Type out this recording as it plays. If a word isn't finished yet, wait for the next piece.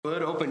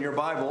Would open your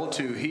Bible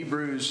to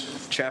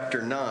Hebrews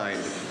chapter 9.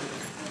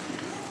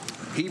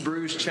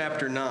 Hebrews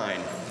chapter 9.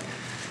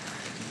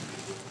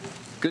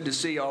 Good to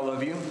see all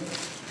of you.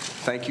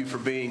 Thank you for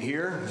being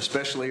here,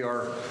 especially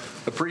our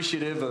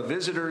appreciative of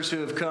visitors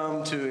who have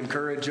come to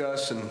encourage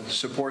us and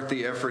support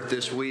the effort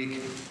this week.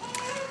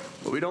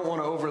 But we don't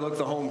want to overlook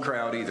the home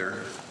crowd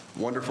either.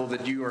 Wonderful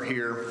that you are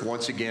here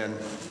once again,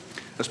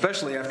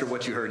 especially after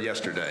what you heard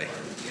yesterday.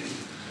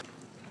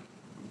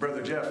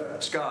 Brother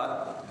Jeff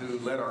Scott, who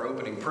led our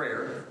opening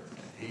prayer,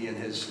 he and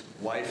his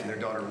wife and their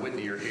daughter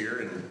Whitney are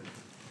here,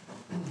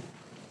 and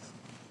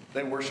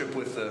they worship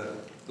with the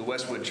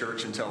Westwood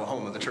Church in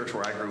Tullahoma, the church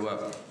where I grew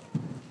up.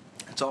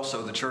 It's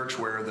also the church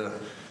where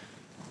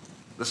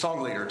the song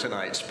leader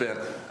tonight spent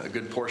a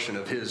good portion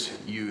of his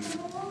youth.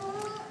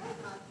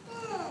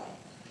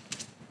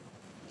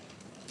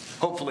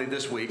 Hopefully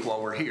this week,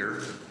 while we're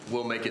here,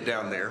 we'll make it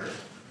down there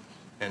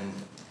and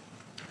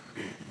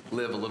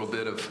live a little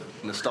bit of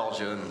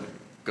nostalgia and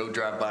go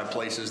drive by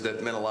places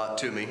that meant a lot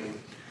to me.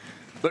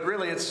 But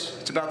really,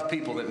 it's about the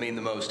people that mean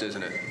the most,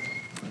 isn't it?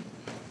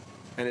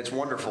 And it's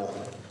wonderful.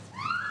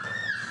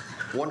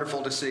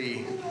 Wonderful to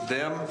see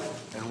them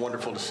and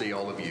wonderful to see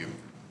all of you.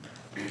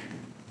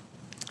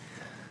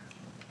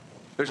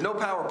 There's no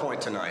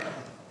PowerPoint tonight,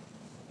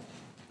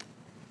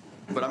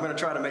 but I'm going to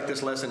try to make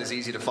this lesson as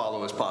easy to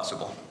follow as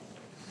possible.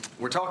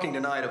 We're talking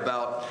tonight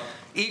about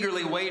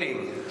eagerly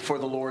waiting for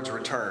the Lord's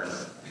return.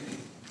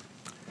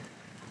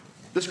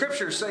 The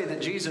scriptures say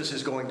that Jesus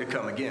is going to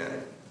come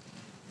again.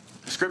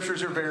 The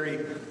scriptures are very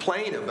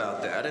plain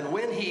about that. And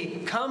when he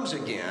comes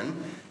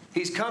again,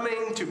 he's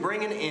coming to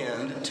bring an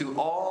end to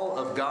all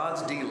of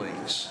God's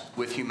dealings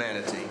with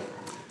humanity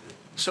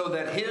so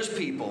that his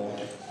people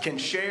can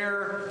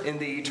share in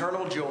the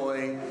eternal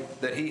joy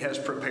that he has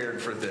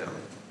prepared for them.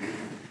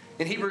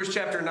 In Hebrews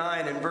chapter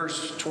 9 and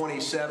verse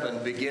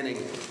 27 beginning,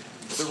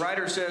 the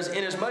writer says,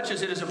 "Inasmuch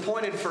as it is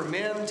appointed for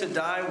men to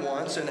die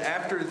once, and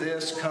after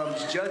this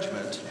comes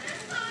judgment,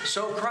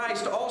 so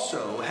Christ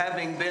also,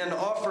 having been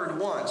offered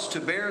once to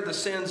bear the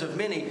sins of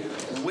many,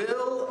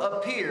 will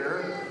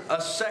appear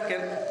a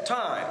second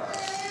time."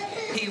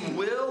 He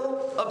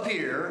will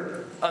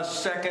appear a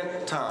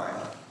second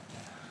time.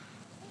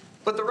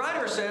 But the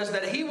writer says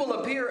that he will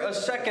appear a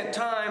second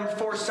time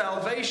for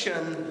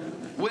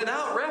salvation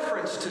without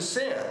reference to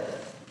sin.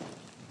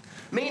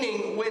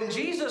 Meaning, when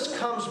Jesus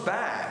comes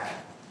back,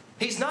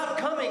 he's not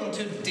coming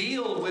to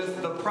deal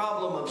with the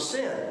problem of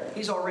sin.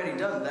 He's already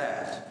done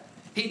that.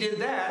 He did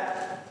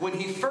that when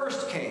he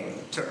first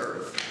came to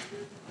earth.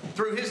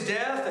 Through his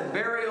death and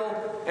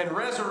burial and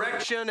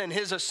resurrection and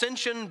his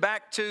ascension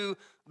back to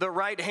the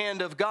right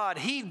hand of God,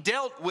 he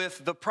dealt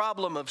with the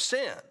problem of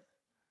sin.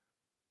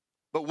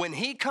 But when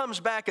he comes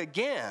back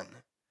again,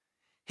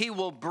 he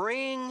will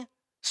bring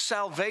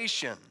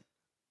salvation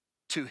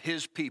to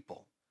his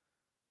people.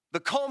 The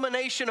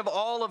culmination of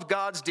all of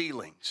God's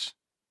dealings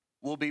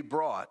will be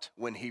brought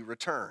when he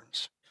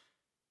returns.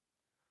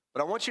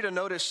 But I want you to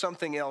notice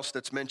something else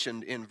that's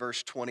mentioned in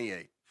verse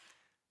 28.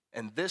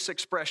 And this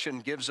expression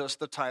gives us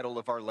the title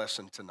of our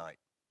lesson tonight.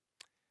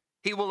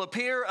 He will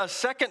appear a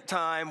second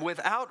time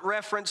without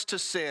reference to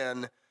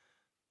sin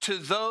to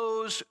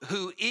those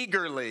who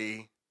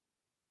eagerly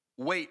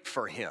wait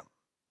for him.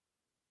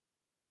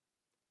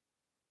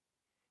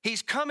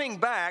 He's coming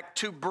back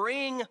to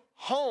bring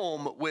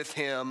home with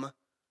him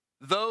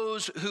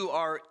those who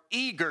are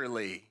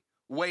eagerly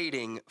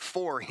waiting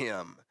for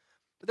him.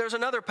 But there's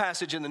another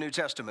passage in the New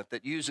Testament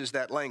that uses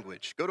that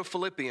language. Go to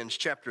Philippians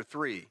chapter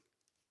 3.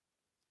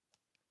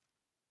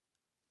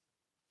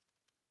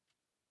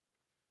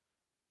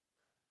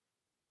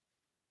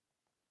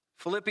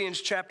 Philippians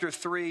chapter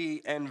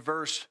 3 and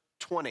verse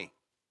 20.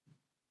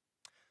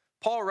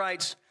 Paul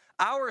writes,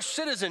 "Our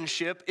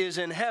citizenship is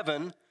in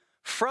heaven,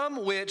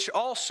 from which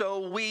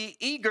also we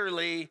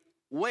eagerly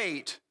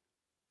wait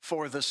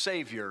for the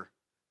Savior,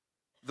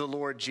 the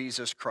Lord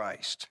Jesus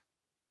Christ."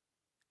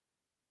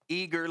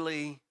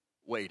 Eagerly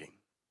waiting.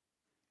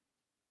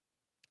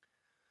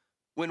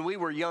 When we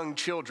were young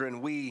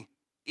children, we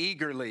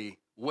eagerly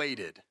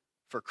waited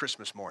for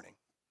Christmas morning.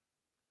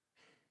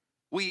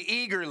 We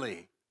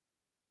eagerly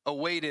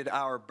awaited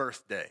our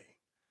birthday.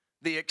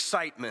 The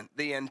excitement,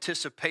 the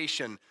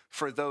anticipation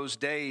for those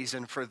days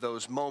and for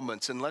those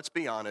moments, and let's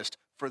be honest,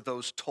 for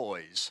those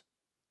toys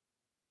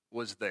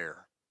was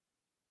there.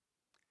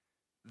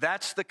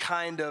 That's the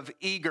kind of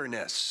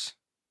eagerness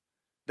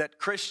that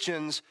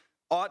Christians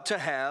ought to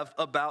have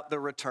about the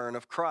return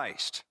of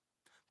Christ.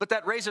 But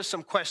that raises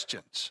some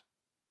questions.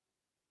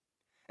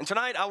 And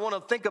tonight I want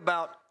to think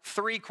about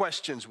 3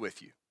 questions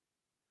with you.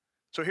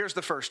 So here's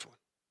the first one.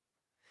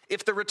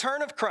 If the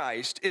return of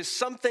Christ is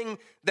something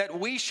that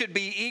we should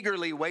be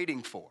eagerly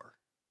waiting for,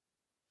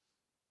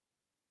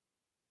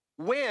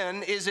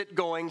 when is it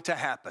going to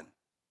happen?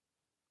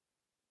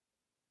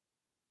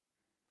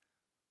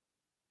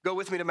 Go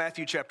with me to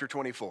Matthew chapter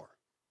 24.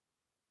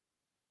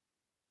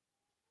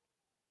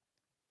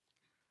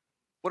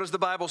 What does the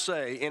Bible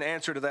say in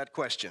answer to that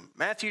question?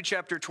 Matthew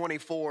chapter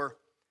 24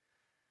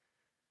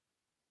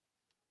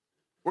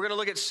 We're going to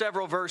look at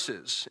several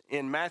verses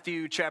in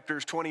Matthew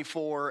chapters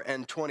 24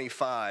 and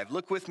 25.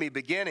 Look with me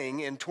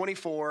beginning in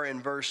 24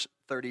 and verse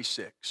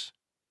 36.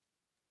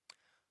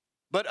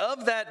 But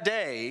of that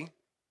day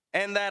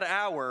and that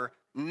hour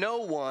no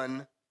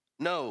one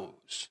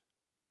knows,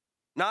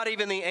 not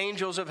even the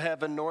angels of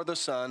heaven nor the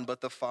Son,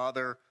 but the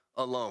Father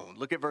alone.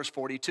 Look at verse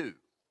 42.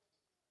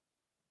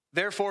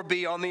 Therefore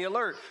be on the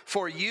alert,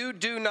 for you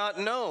do not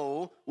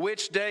know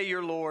which day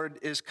your Lord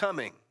is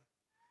coming.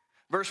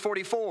 Verse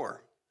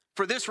 44.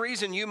 For this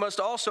reason you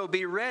must also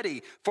be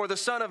ready, for the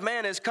Son of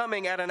Man is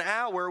coming at an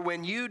hour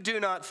when you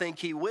do not think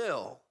he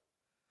will.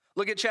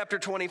 Look at chapter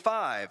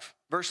 25,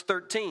 verse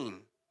 13.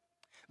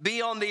 Be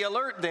on the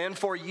alert then,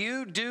 for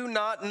you do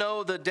not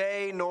know the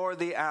day nor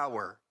the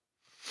hour.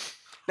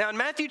 Now in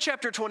Matthew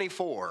chapter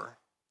 24,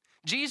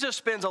 Jesus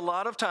spends a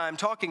lot of time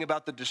talking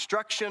about the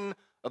destruction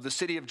of the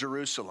city of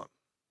Jerusalem.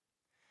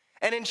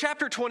 And in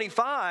chapter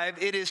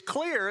 25, it is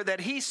clear that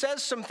he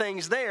says some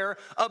things there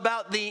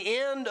about the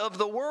end of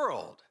the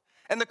world.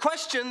 And the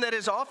question that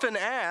is often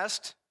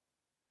asked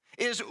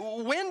is,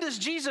 when does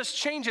Jesus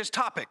change his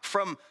topic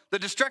from the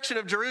destruction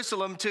of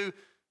Jerusalem to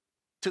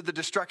the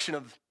destruction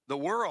of the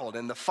world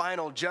and the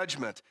final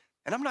judgment?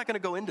 And I'm not going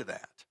to go into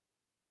that.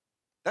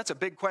 That's a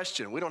big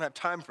question. We don't have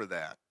time for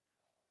that.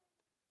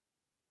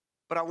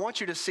 But I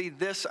want you to see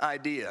this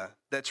idea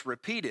that's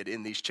repeated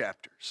in these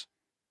chapters.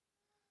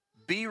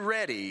 Be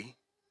ready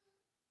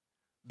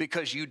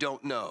because you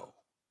don't know.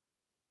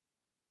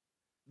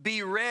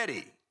 Be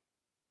ready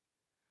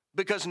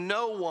because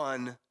no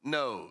one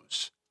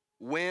knows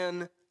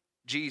when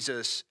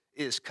Jesus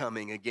is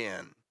coming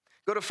again.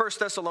 Go to 1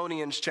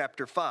 Thessalonians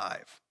chapter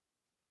 5.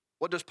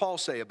 What does Paul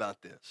say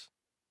about this?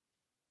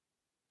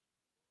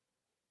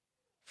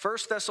 1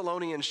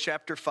 Thessalonians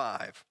chapter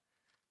 5.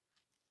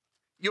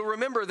 You'll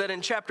remember that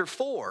in chapter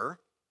 4,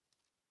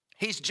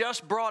 he's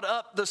just brought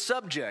up the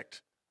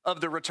subject of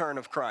the return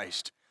of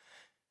Christ.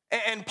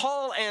 And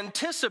Paul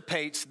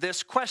anticipates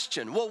this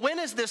question. Well, when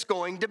is this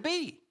going to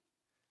be?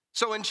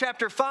 So in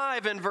chapter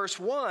 5 and verse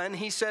 1,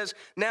 he says,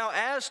 now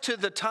as to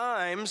the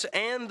times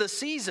and the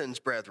seasons,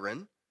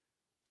 brethren,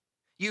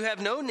 you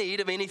have no need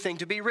of anything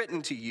to be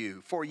written to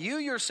you, for you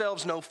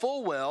yourselves know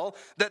full well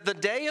that the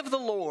day of the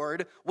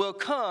Lord will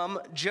come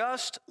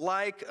just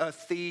like a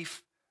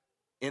thief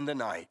in the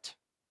night.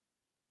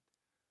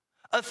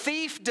 A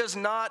thief does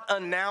not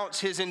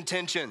announce his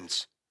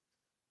intentions.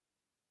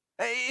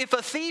 If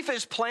a thief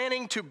is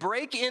planning to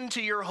break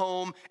into your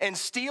home and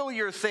steal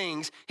your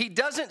things, he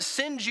doesn't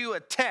send you a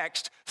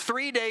text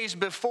 3 days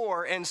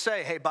before and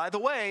say, hey, by the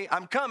way,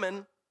 I'm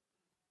coming.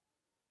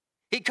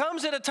 He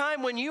comes at a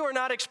time when you are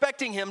not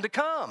expecting him to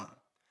come.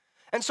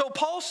 And so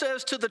Paul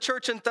says to the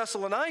church in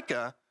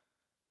Thessalonica,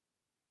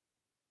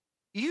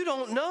 you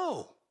don't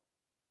know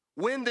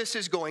when this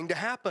is going to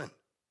happen.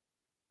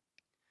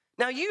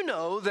 Now, you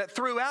know that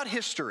throughout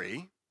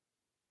history,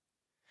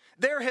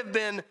 there have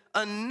been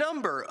a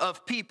number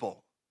of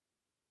people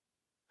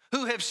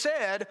who have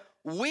said,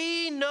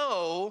 we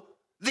know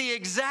the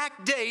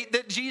exact date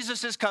that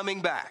Jesus is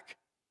coming back.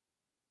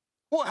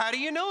 Well, how do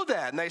you know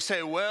that? And they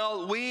say,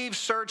 well, we've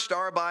searched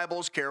our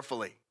Bibles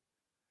carefully.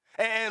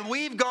 And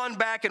we've gone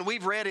back and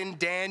we've read in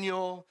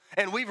Daniel,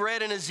 and we've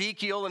read in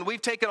Ezekiel, and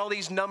we've taken all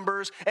these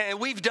numbers, and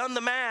we've done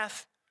the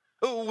math.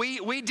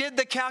 We did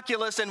the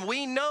calculus, and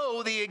we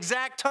know the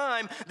exact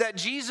time that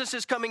Jesus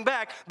is coming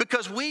back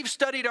because we've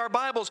studied our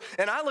Bibles.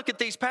 And I look at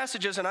these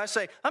passages and I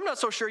say, I'm not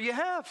so sure you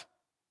have.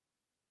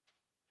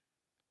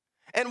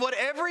 And what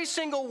every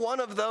single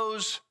one of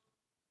those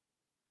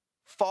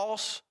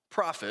false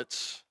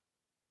prophets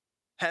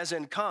has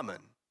in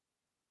common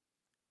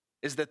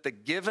is that the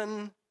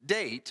given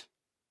date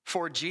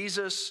for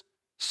Jesus'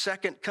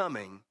 second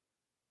coming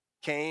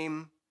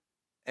came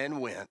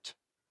and went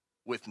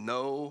with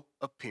no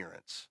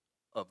appearance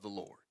of the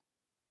Lord.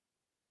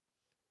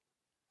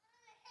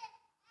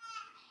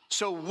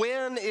 So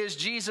when is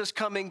Jesus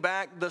coming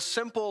back? The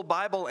simple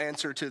Bible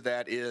answer to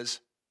that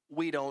is,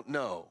 we don't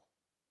know.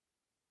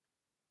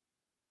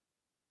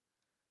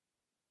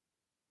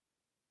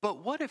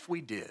 But what if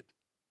we did?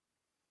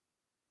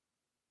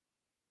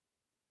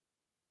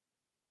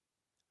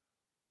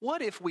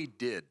 What if we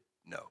did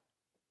know?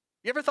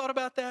 You ever thought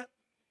about that?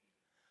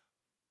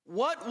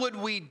 What would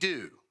we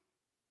do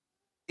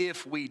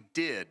if we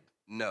did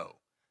know?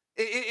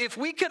 If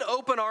we could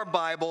open our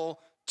Bible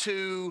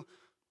to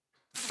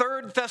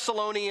 3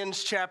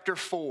 Thessalonians chapter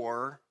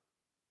 4,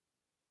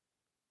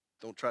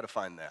 don't try to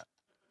find that.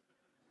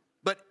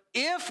 But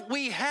if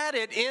we had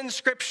it in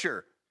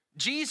Scripture,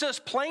 Jesus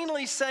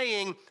plainly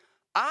saying,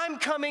 I'm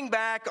coming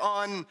back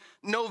on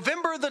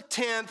November the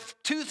 10th,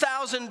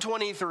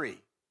 2023.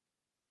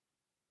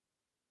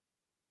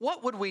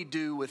 What would we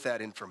do with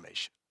that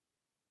information?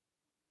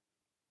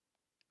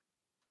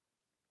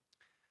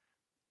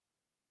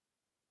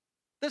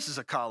 This is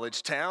a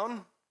college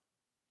town.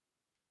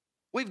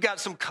 We've got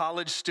some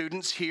college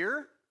students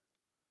here.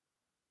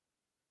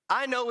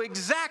 I know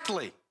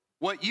exactly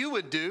what you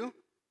would do.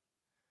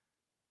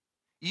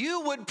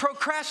 You would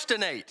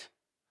procrastinate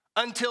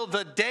until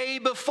the day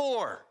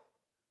before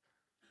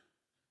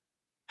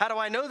How do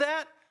I know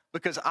that?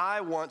 Because I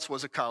once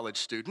was a college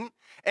student,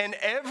 and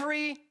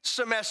every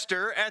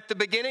semester, at the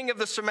beginning of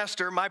the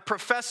semester, my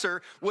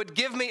professor would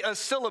give me a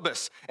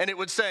syllabus, and it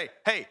would say,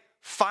 hey,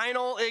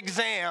 final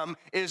exam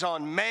is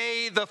on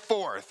May the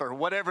 4th, or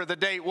whatever the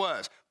date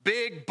was.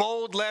 Big,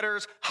 bold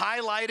letters,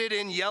 highlighted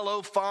in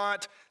yellow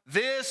font.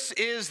 This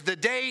is the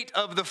date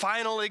of the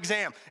final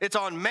exam. It's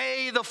on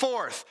May the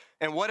 4th.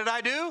 And what did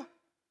I do?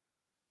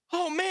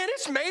 Oh man,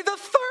 it's May the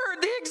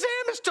 3rd. The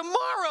exam is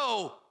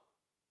tomorrow.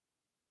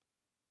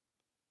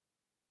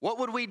 What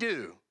would we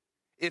do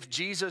if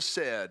Jesus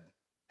said,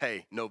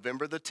 hey,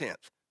 November the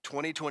 10th,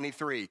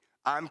 2023,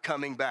 I'm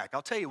coming back?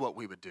 I'll tell you what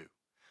we would do.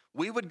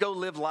 We would go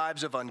live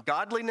lives of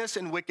ungodliness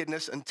and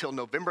wickedness until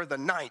November the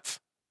 9th.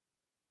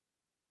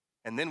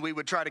 And then we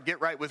would try to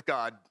get right with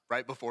God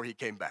right before he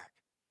came back.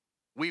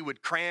 We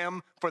would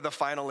cram for the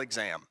final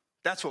exam.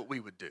 That's what we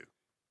would do.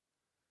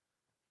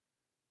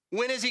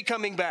 When is he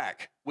coming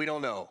back? We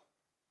don't know.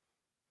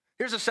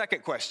 Here's a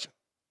second question.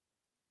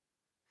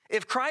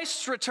 If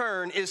Christ's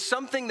return is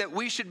something that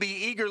we should be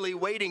eagerly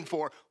waiting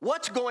for,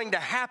 what's going to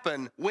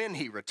happen when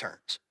he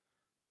returns?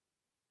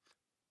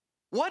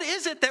 What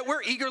is it that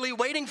we're eagerly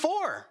waiting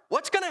for?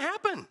 What's going to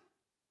happen?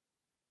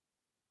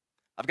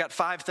 I've got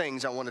 5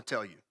 things I want to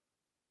tell you.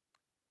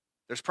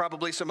 There's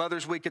probably some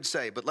others we could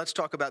say, but let's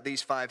talk about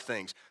these 5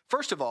 things.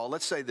 First of all,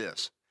 let's say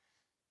this.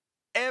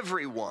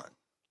 Everyone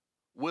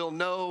will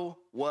know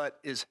what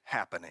is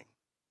happening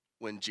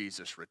when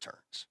Jesus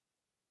returns.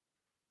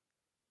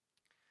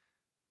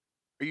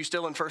 Are you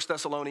still in 1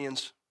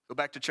 Thessalonians? Go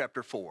back to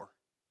chapter 4.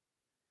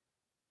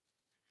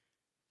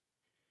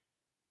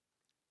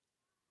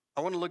 I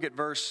want to look at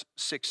verse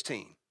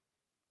 16.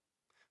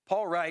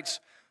 Paul writes,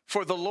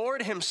 "For the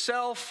Lord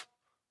himself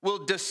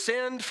will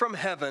descend from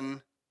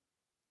heaven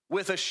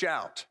with a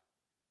shout,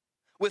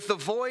 with the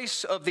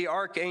voice of the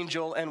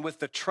archangel, and with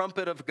the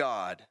trumpet of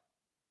God."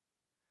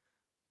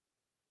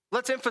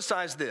 Let's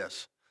emphasize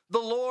this. The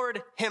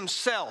Lord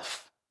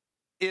himself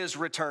is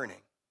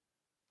returning.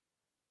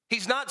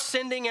 He's not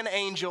sending an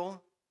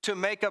angel to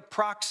make a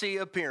proxy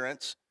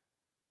appearance.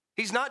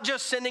 He's not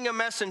just sending a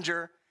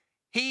messenger.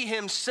 He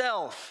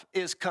himself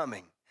is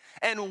coming.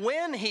 And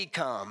when he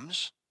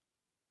comes,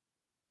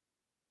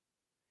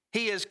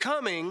 he is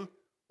coming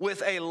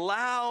with a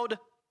loud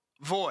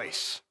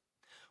voice.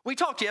 We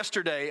talked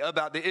yesterday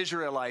about the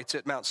Israelites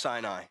at Mount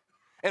Sinai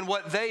and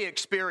what they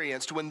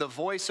experienced when the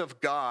voice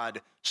of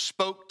God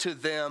spoke to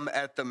them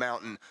at the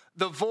mountain.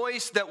 The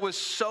voice that was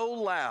so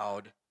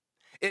loud,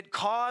 it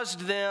caused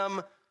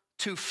them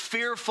to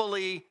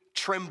fearfully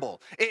tremble.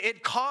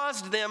 It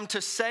caused them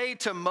to say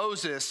to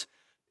Moses,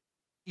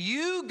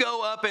 you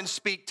go up and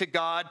speak to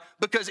God,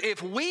 because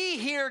if we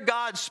hear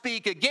God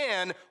speak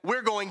again,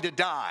 we're going to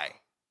die.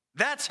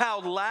 That's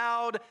how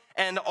loud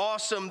and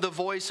awesome the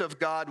voice of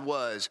God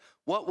was.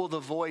 What will the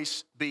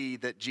voice be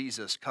that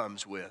Jesus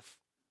comes with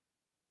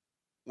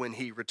when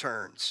he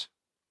returns?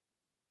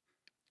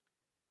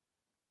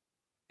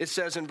 It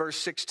says in verse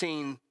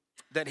 16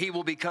 that he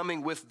will be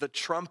coming with the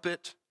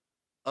trumpet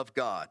of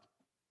God.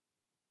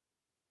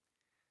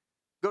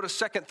 Go to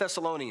 2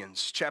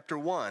 Thessalonians chapter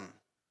 1.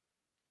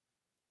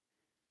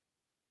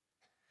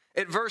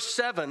 At verse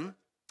 7,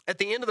 at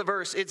the end of the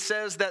verse, it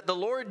says that the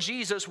Lord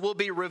Jesus will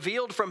be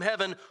revealed from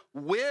heaven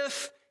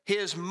with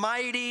his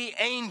mighty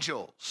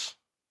angels.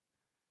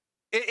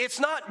 It's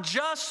not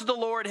just the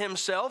Lord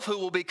himself who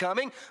will be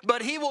coming,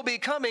 but he will be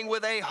coming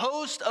with a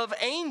host of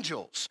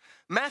angels.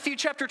 Matthew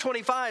chapter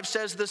 25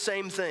 says the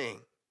same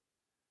thing.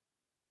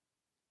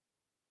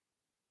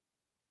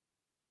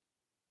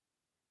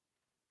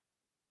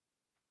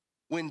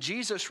 When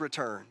Jesus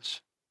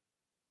returns,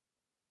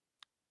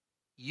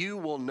 you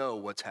will know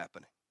what's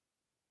happening.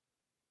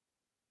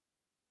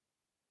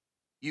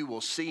 You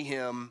will see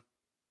him.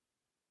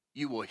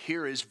 You will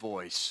hear his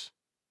voice.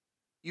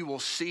 You will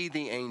see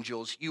the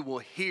angels. You will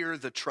hear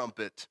the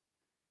trumpet.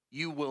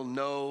 You will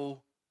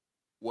know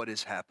what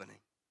is happening.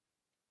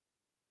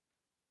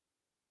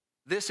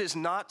 This is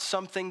not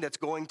something that's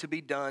going to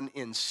be done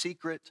in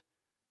secret,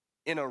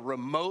 in a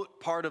remote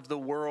part of the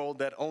world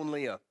that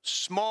only a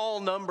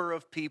small number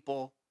of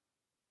people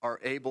are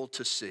able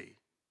to see.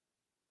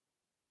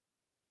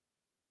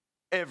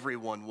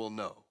 Everyone will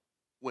know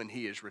when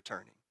he is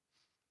returning.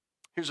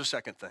 Here's a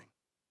second thing.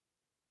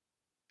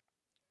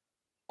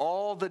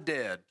 All the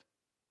dead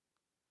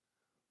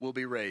will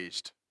be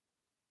raised.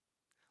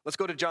 Let's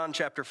go to John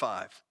chapter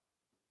 5.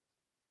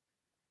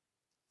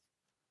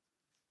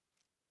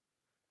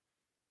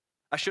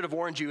 I should have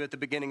warned you at the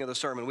beginning of the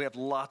sermon. We have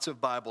lots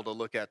of Bible to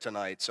look at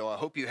tonight, so I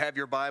hope you have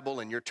your Bible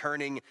and you're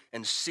turning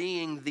and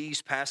seeing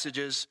these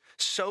passages.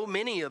 So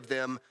many of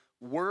them,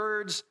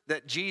 words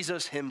that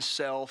Jesus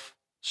himself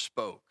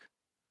spoke.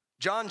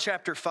 John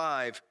chapter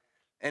 5,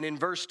 and in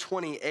verse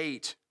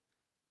 28,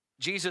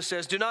 Jesus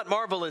says, "Do not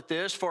marvel at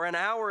this, for an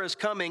hour is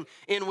coming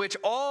in which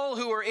all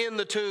who are in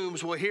the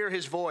tombs will hear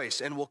his voice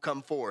and will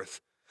come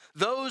forth.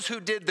 Those who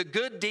did the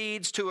good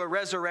deeds to a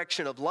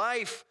resurrection of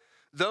life,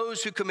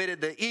 those who committed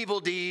the evil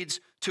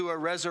deeds to a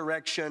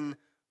resurrection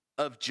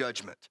of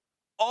judgment."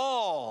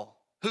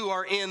 All who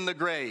are in the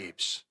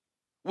graves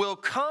will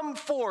come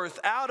forth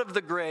out of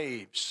the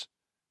graves,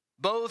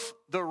 both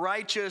the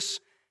righteous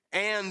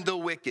and the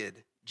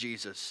wicked,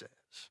 Jesus says.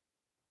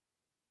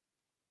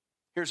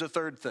 Here's a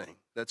third thing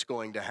that's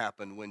going to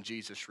happen when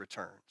Jesus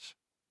returns.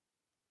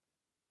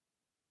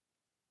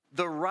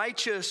 The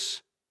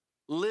righteous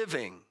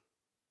living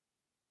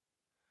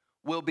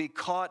will be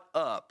caught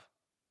up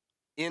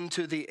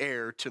into the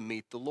air to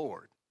meet the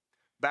Lord.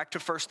 Back to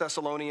 1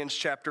 Thessalonians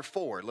chapter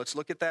 4. Let's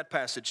look at that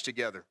passage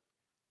together.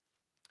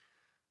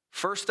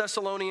 1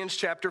 Thessalonians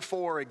chapter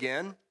 4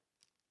 again.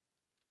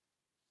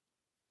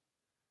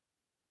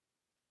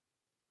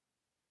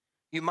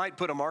 You might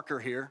put a marker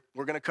here.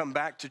 We're going to come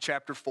back to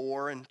chapter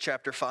 4 and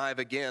chapter 5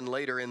 again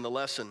later in the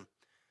lesson.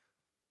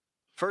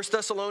 1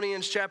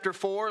 Thessalonians chapter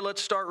 4,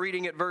 let's start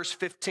reading at verse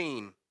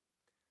 15.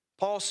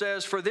 Paul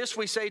says, "For this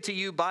we say to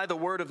you by the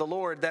word of the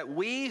Lord, that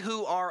we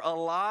who are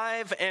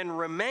alive and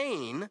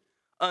remain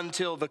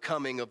until the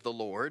coming of the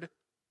Lord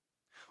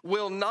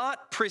will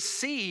not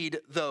precede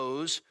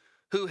those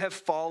who have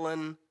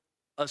fallen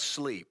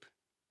asleep."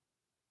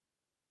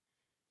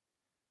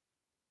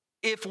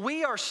 If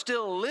we are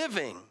still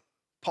living,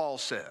 Paul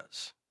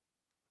says,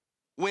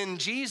 when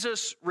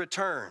Jesus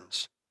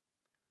returns,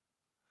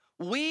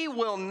 we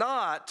will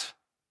not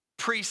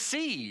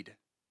precede.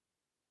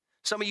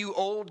 Some of you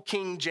old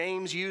King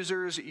James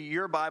users,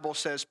 your Bible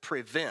says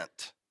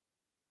prevent.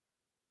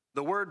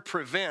 The word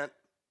prevent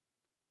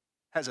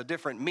has a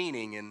different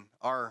meaning in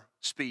our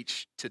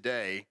speech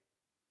today.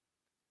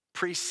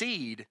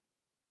 Precede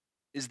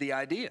is the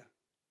idea.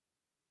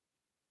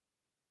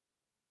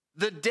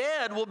 The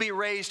dead will be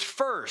raised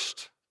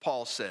first,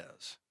 Paul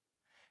says.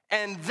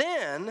 And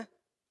then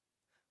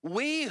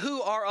we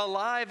who are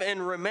alive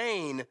and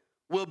remain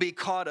will be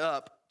caught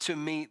up to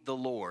meet the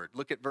Lord.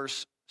 Look at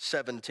verse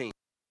 17.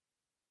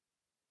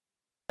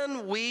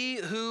 Then we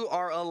who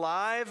are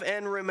alive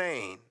and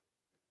remain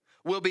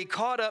will be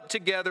caught up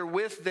together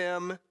with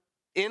them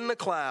in the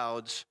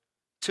clouds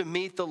to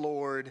meet the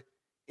Lord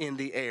in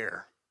the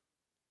air.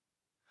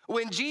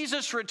 When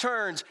Jesus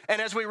returns,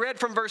 and as we read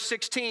from verse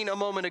 16 a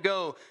moment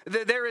ago,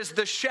 there is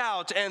the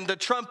shout and the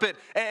trumpet,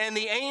 and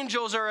the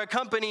angels are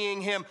accompanying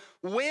him.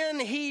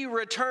 When he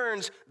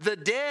returns, the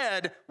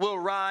dead will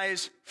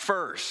rise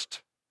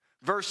first.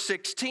 Verse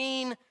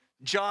 16,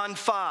 John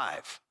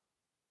 5.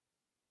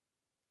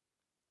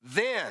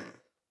 Then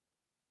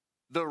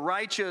the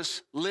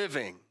righteous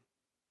living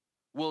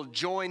will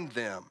join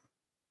them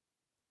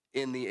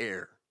in the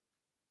air.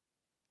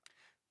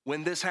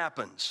 When this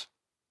happens,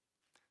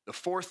 the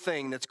fourth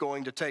thing that's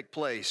going to take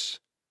place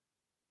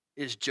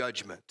is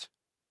judgment.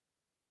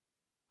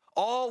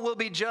 All will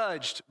be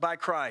judged by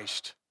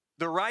Christ.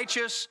 The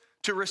righteous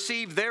to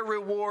receive their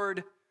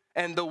reward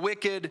and the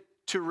wicked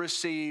to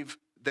receive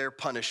their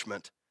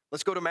punishment.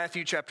 Let's go to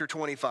Matthew chapter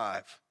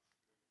 25.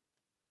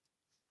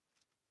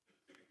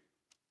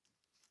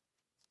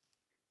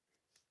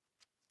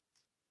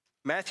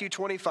 Matthew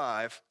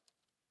 25.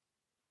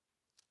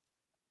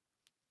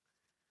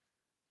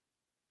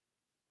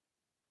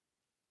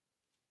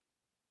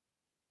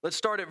 Let's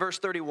start at verse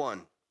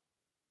 31.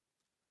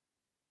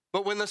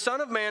 But when the Son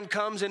of Man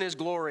comes in his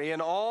glory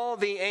and all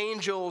the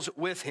angels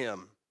with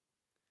him,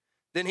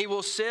 then he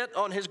will sit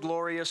on his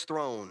glorious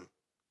throne.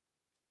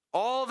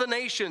 All the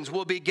nations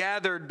will be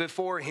gathered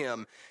before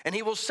him, and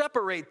he will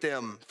separate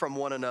them from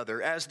one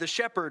another, as the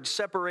shepherd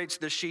separates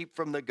the sheep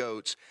from the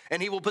goats.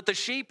 And he will put the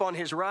sheep on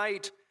his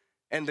right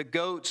and the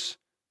goats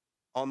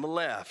on the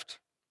left.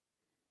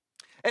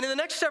 And in the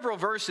next several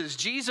verses,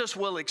 Jesus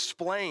will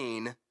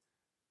explain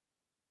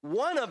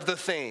one of the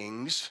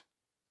things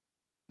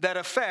that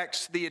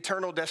affects the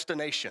eternal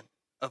destination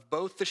of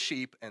both the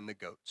sheep and the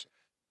goats.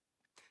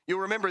 You'll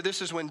remember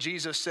this is when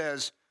Jesus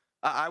says,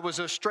 I was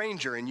a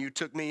stranger and you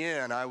took me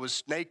in. I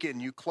was naked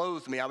and you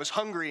clothed me. I was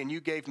hungry and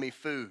you gave me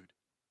food.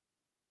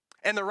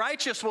 And the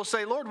righteous will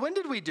say, Lord, when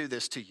did we do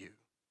this to you?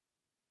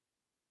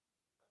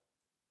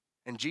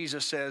 And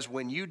Jesus says,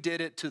 when you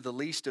did it to the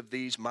least of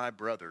these, my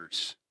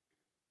brothers,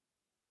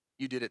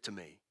 you did it to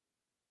me.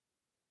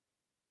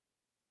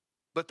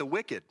 But the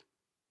wicked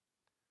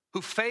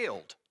who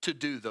failed to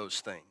do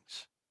those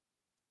things,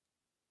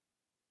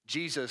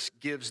 Jesus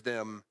gives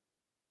them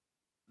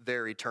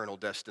their eternal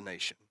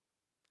destination.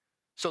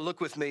 So look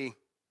with me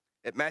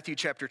at Matthew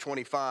chapter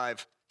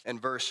 25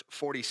 and verse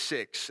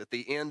 46. At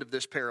the end of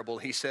this parable,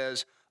 he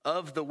says,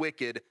 of the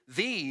wicked,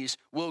 these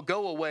will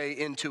go away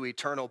into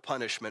eternal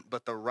punishment,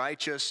 but the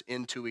righteous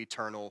into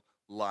eternal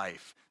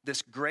life.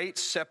 This great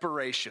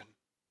separation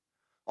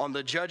on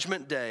the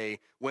judgment day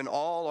when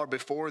all are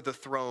before the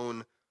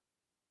throne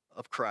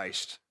of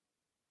Christ.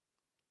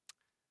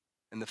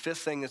 And the fifth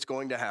thing that's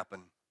going to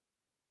happen,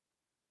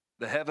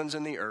 the heavens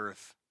and the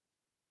earth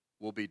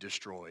will be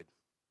destroyed.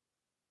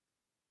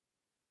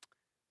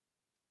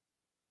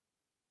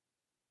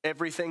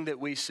 Everything that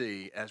we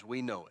see as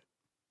we know it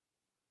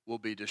will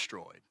be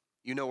destroyed.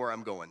 You know where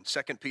I'm going.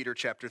 2 Peter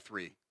chapter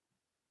 3.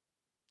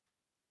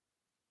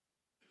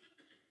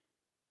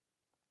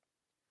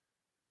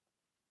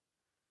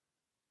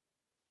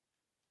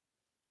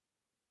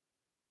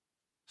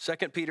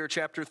 2 Peter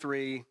chapter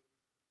 3,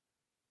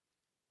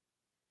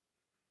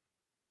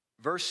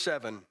 verse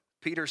 7,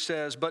 Peter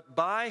says, "But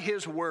by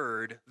his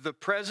word, the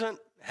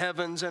present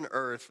heavens and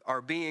earth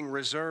are being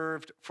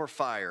reserved for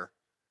fire,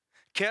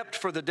 kept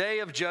for the day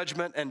of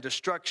judgment and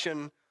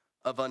destruction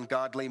of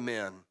ungodly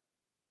men."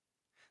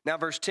 Now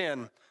verse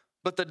 10,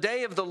 "But the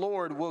day of the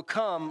Lord will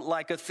come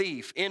like a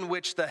thief, in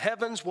which the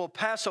heavens will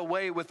pass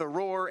away with a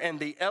roar, and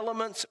the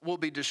elements will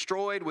be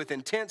destroyed with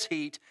intense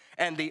heat,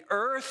 and the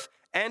earth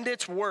and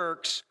its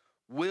works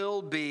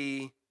will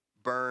be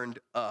burned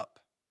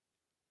up."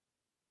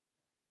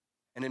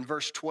 And in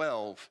verse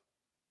 12,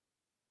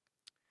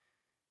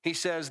 he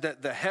says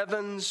that the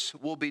heavens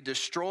will be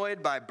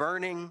destroyed by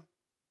burning,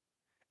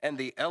 and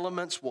the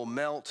elements will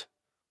melt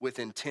with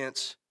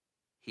intense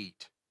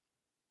heat.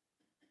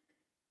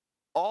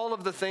 All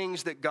of the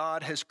things that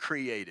God has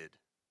created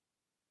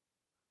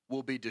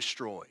will be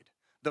destroyed.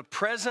 The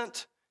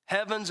present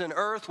heavens and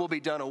earth will be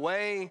done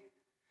away,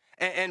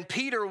 and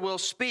Peter will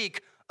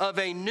speak of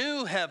a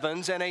new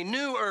heavens and a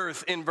new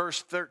earth in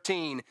verse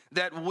 13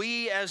 that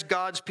we as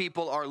God's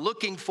people are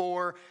looking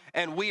for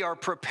and we are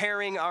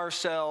preparing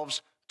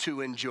ourselves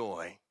to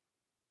enjoy.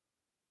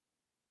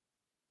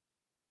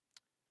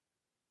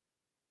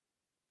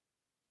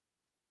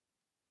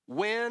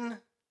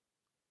 When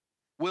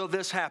will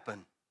this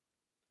happen?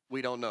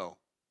 We don't know.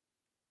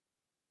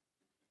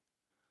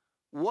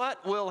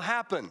 What will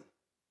happen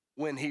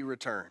when he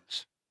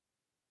returns?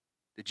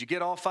 Did you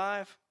get all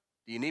 5?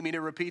 Do you need me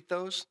to repeat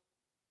those?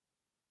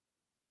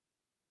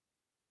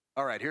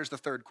 All right, here's the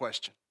third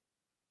question.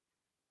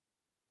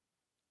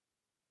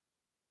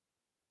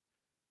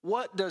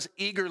 What does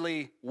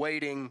eagerly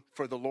waiting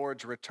for the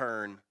Lord's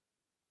return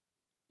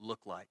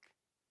look like?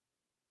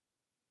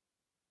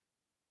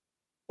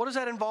 What does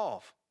that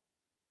involve?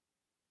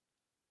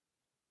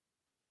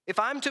 If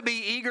I'm to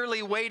be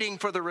eagerly waiting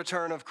for the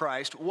return of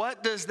Christ,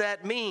 what does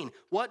that mean?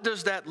 What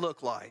does that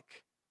look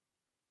like?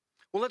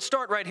 Well, let's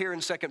start right here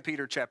in 2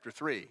 Peter chapter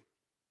 3.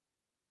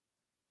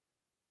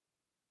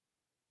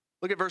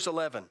 Look at verse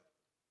 11.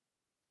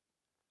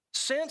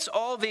 "Since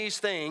all these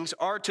things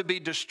are to be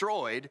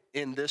destroyed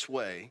in this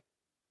way,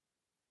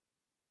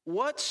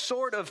 what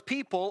sort of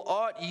people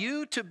ought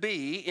you to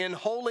be in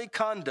holy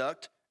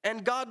conduct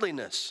and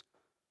godliness,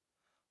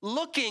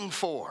 looking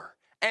for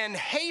and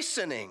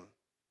hastening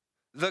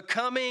the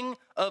coming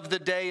of the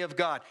day of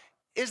God?"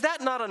 Is that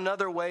not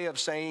another way of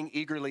saying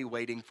eagerly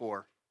waiting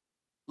for?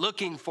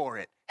 Looking for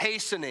it,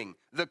 hastening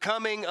the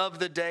coming of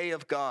the day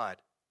of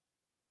God.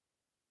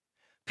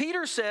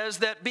 Peter says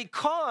that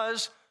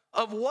because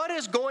of what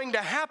is going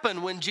to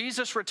happen when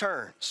Jesus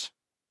returns,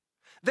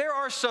 there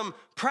are some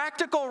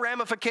practical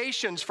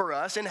ramifications for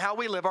us in how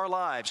we live our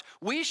lives.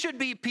 We should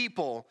be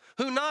people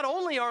who not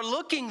only are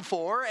looking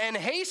for and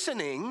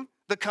hastening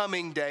the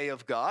coming day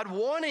of God,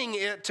 wanting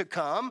it to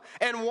come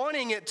and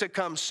wanting it to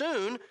come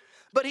soon,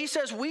 but he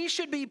says we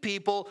should be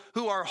people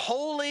who are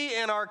holy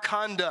in our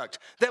conduct,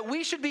 that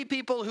we should be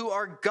people who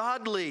are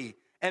godly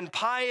and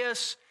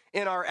pious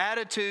in our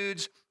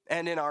attitudes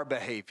and in our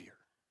behavior.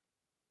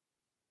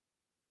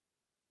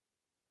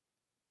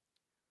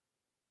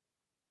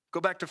 Go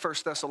back to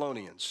 1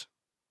 Thessalonians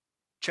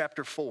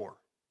chapter 4.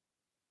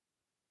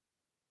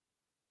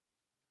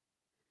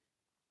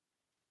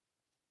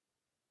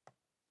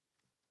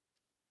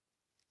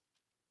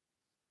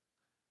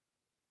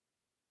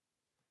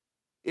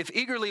 If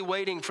eagerly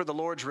waiting for the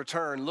Lord's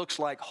return looks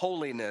like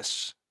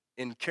holiness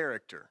in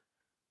character,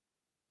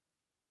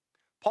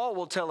 Paul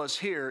will tell us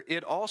here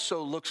it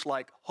also looks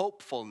like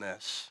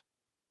hopefulness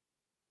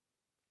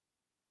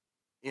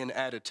in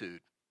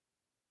attitude.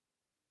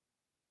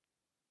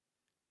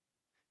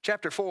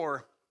 Chapter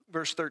 4,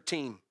 verse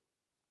 13.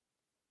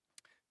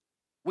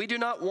 "We do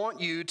not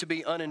want you to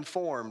be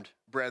uninformed,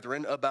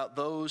 brethren, about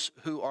those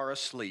who are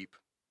asleep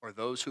or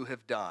those who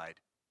have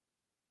died,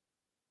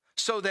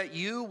 so that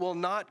you will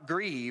not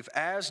grieve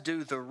as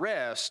do the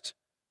rest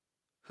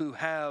who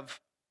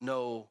have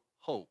no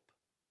hope."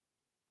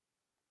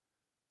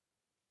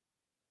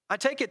 I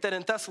take it that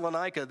in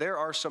Thessalonica there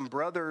are some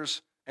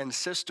brothers and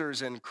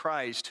sisters in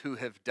Christ who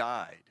have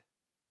died.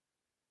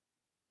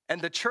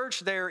 And the church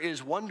there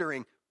is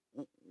wondering,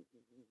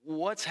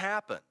 what's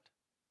happened?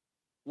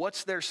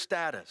 What's their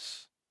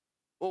status?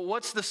 Well,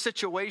 what's the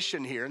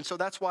situation here? And so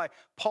that's why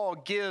Paul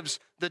gives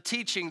the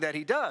teaching that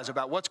he does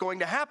about what's going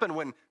to happen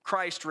when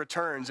Christ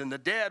returns and the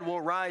dead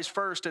will rise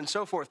first and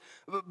so forth.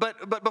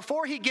 But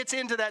before he gets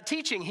into that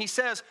teaching, he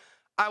says,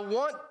 I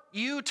want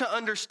you to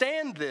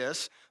understand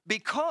this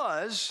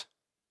because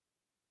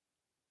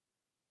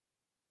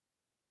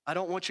I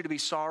don't want you to be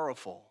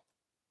sorrowful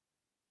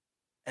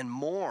and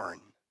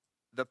mourn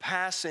the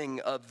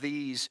passing of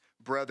these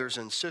brothers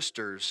and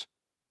sisters.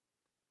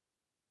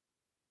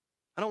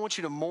 I don't want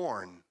you to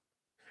mourn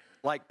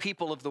like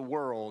people of the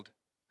world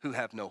who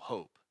have no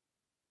hope.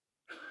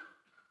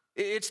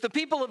 It's the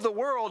people of the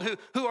world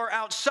who are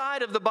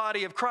outside of the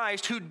body of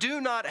Christ who do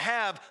not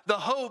have the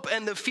hope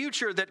and the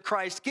future that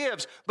Christ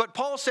gives. But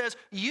Paul says,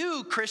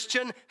 you,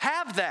 Christian,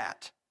 have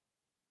that.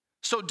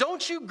 So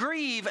don't you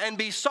grieve and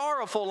be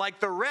sorrowful like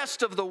the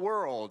rest of the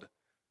world.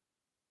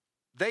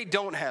 They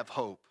don't have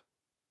hope,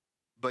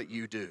 but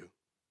you do.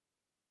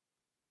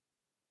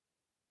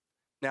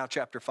 Now,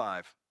 chapter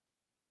 5.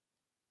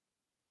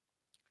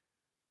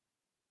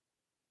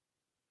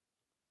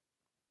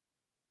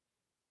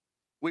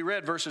 We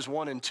read verses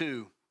 1 and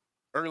 2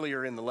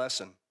 earlier in the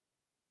lesson.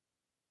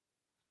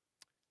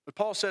 But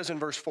Paul says in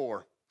verse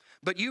 4,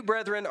 "But you,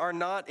 brethren, are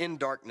not in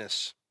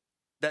darkness,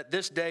 that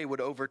this day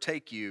would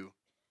overtake you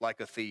like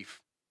a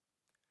thief.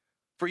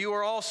 For you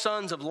are all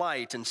sons of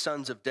light and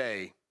sons of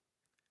day.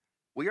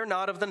 We are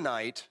not of the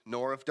night,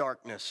 nor of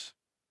darkness.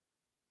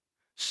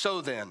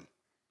 So then,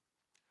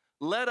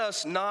 let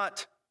us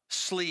not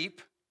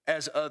sleep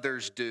as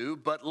others do,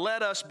 but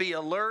let us be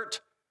alert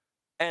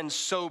and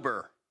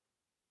sober.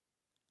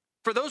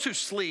 For those who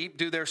sleep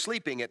do their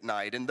sleeping at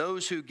night, and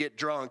those who get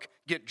drunk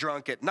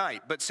at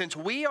night. But since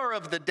we are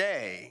of the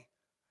day,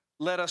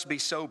 let us be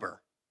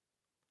sober,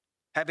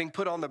 having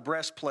put on the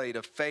breastplate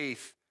of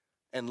faith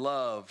and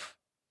love,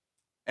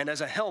 and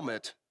as a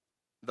helmet,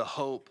 the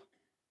hope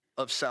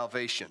of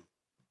salvation."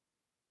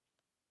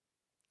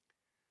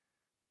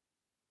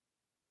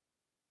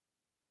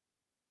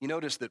 You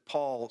notice that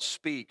Paul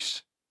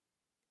speaks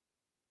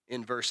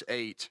in verse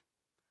 8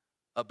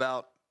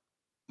 about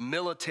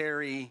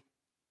military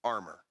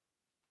armor.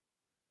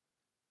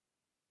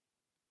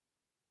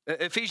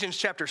 Ephesians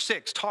chapter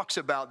 6 talks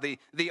about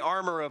the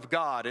armor of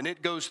God, and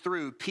it goes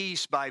through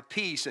piece by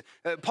piece.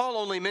 Paul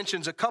only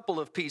mentions a couple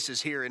of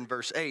pieces here in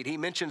verse 8. He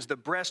mentions the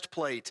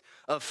breastplate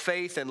of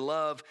faith and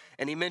love,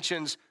 and he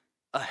mentions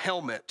a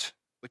helmet,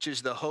 which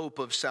is the hope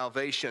of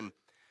salvation.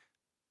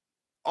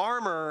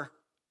 Armor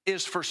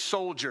is for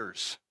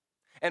soldiers.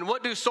 And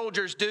what do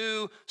soldiers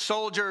do?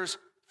 Soldiers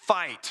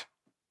fight.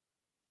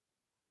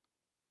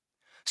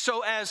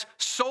 So as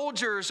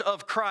soldiers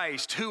of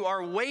Christ who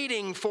are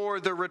waiting for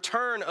the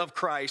return of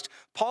Christ,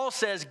 Paul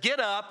says, get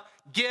up,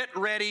 get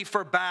ready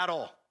for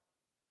battle.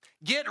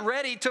 Get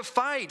ready to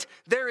fight.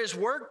 There is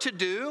work to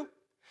do.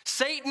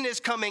 Satan is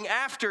coming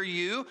after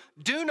you.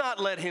 Do not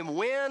let him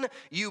win.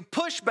 You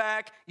push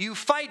back, you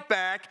fight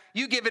back,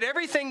 you give it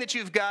everything that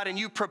you've got, and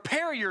you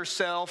prepare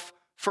yourself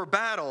for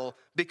battle,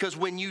 because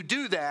when you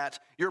do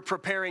that, you're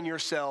preparing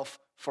yourself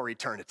for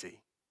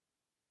eternity.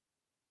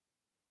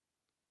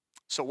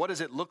 So what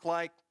does it look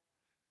like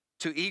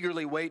to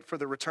eagerly wait for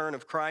the return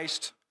of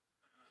Christ?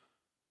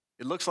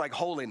 It looks like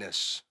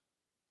holiness.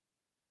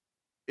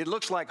 It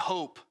looks like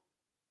hope.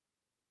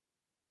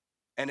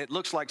 And it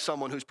looks like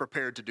someone who's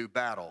prepared to do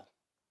battle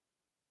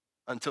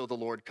until the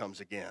Lord comes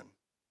again.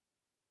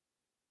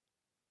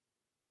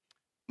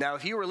 Now,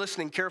 if you were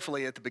listening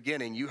carefully at the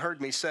beginning, you heard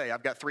me say,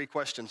 I've got 3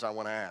 questions I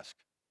want to ask.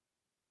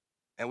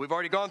 And we've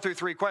already gone through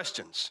 3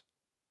 questions.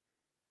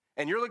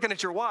 And you're looking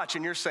at your watch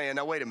and you're saying,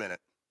 now wait a minute.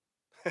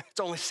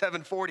 It's only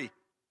 7:40.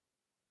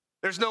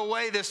 There's no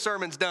way this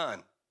sermon's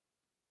done.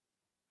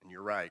 And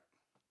you're right.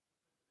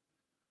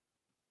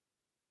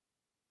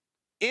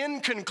 In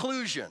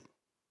conclusion,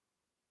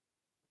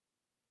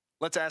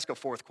 let's ask a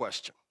 4th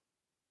question.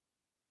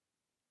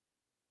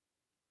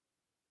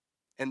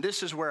 And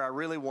this is where I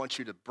really want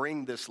you to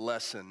bring this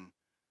lesson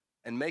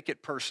and make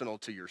it personal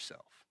to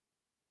yourself.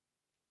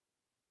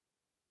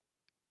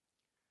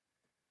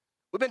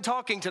 We've been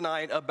talking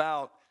tonight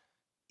about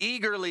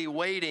eagerly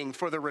waiting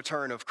for the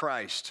return of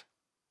Christ.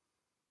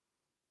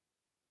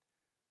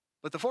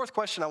 But the 4th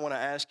question I want to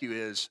ask you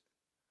is,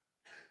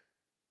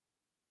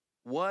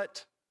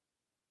 what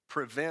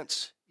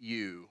prevents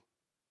you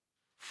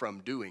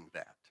from doing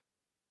that?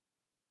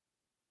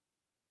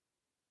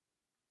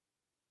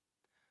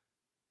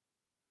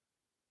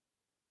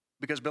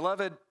 Because,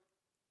 beloved,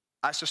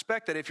 I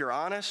suspect that if you're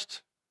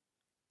honest,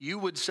 you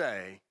would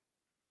say,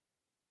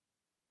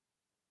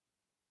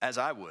 as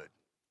I would,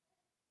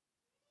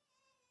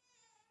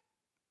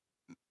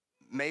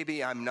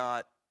 maybe I'm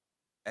not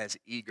as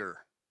eager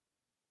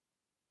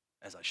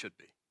as I should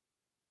be.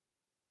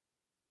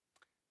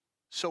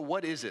 So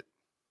what is it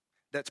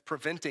that's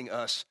preventing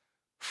us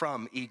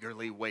from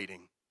eagerly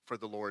waiting for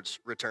the Lord's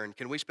return?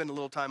 Can we spend a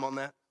little time on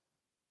that?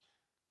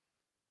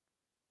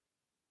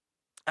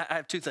 I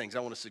have 2 things I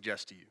want to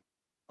suggest to you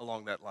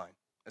along that line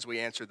as we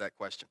answer that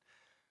question.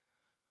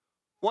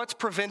 What's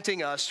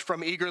preventing us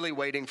from eagerly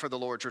waiting for the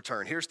Lord's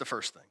return? Here's the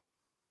first thing.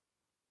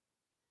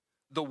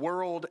 The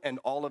world and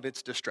all of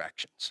its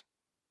distractions.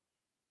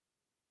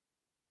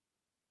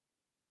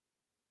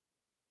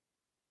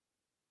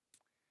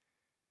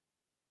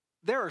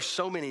 There are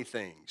so many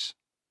things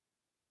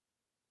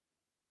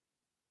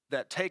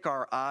that take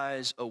our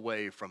eyes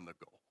away from the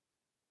goal.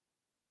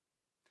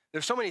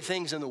 There's so many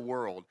things in the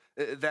world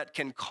that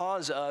can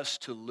cause us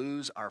to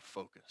lose our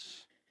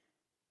focus.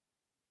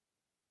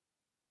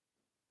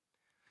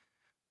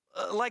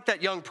 Like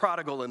that young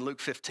prodigal in Luke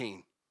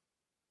 15,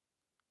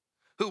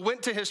 who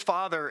went to his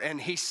father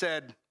and he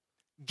said,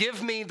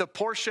 "Give me the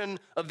portion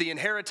of the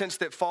inheritance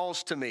that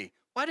falls to me."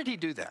 Why did he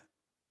do that?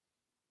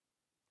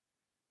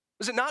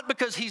 Was it not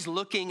because he's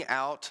looking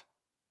out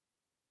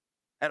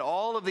at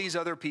all of these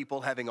other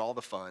people having all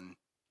the fun?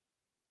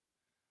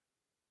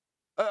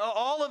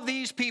 All of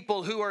these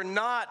people who are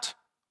not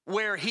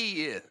where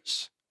he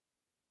is.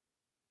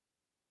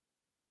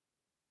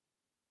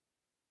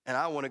 And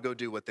I want to go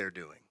do what they're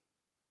doing.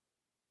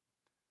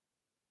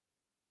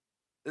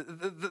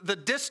 The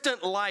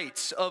distant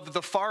lights of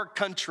the far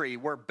country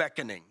were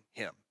beckoning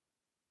him.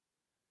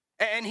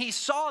 And he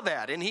saw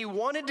that, and he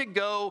wanted to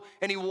go,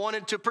 and he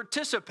wanted to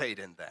participate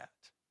in that.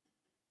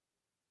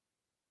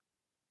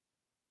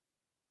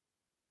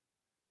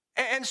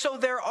 And so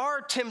there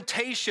are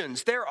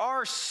temptations, there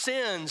are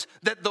sins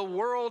that the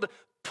world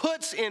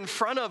puts in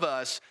front of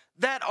us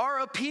that are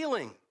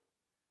appealing.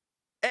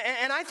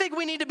 And I think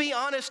we need to be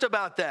honest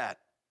about that.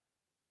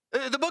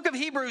 The book of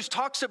Hebrews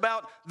talks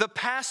about the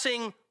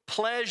passing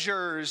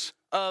pleasures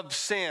of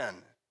sin.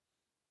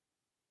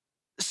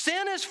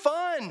 Sin is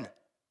fun.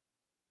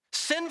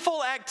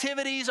 Sinful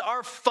activities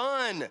are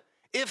fun.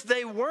 If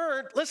they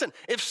weren't, listen,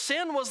 if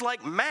sin was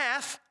like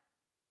math,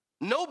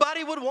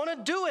 nobody would want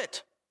to do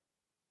it.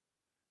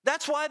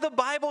 That's why the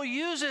Bible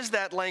uses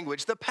that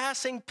language, the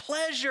passing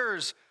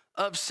pleasures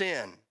of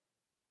sin.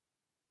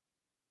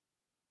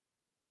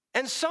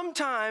 And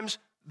sometimes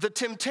the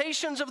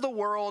temptations of the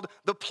world,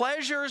 the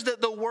pleasures that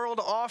the world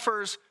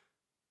offers,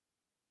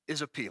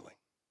 is appealing.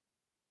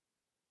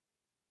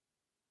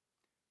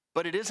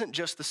 But it isn't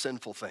just the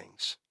sinful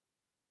things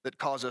that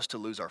cause us to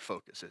lose our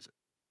focus, is it?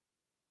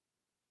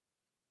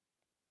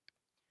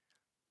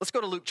 Let's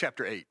go to Luke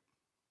chapter 8.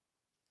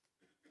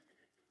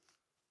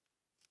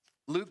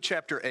 Luke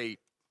chapter 8.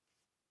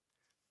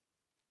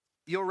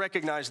 You'll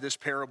recognize this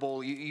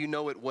parable. You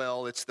know it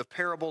well. It's the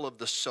parable of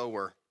the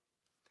sower.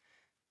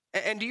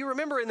 And do you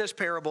remember in this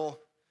parable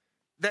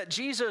that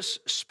Jesus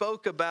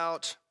spoke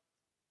about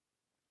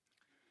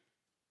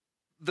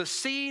the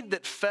seed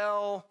that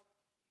fell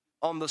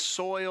on the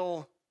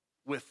soil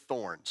with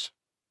thorns?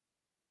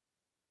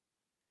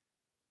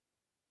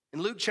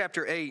 In Luke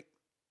chapter 8,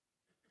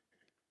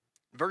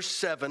 verse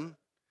 7,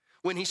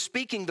 when he's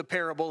speaking the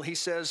parable, he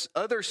says,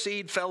 "Other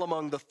seed fell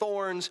among the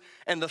thorns,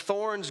 and the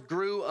thorns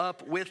grew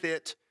up with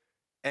it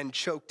and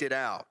choked it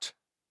out."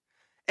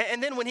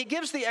 And then when he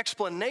gives the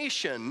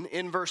explanation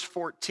in verse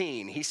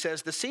 14, he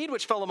says, "The seed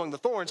which fell among the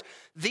thorns,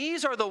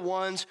 these are the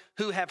ones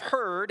who have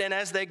heard, and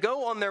as they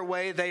go on their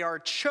way, they are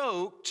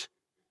choked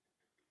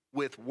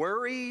with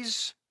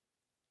worries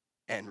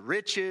and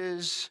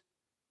riches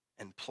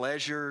and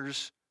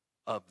pleasures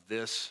of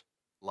this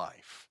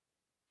life."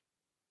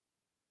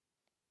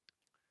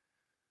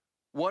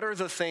 What are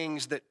the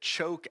things that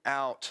choke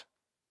out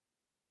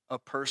a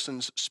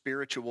person's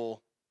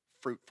spiritual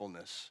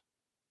fruitfulness?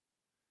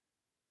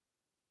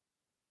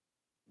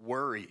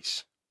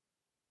 Worries,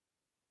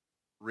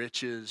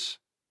 riches,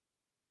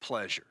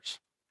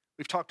 pleasures.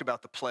 We've talked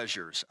about the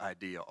pleasures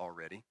idea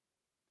already.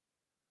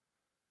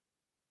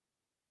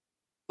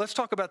 Let's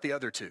talk about the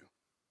other two.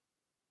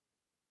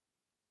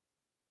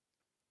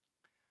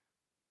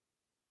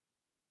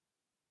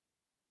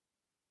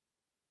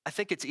 I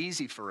think it's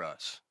easy for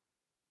us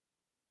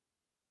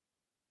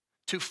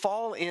to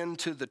fall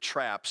into the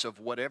traps of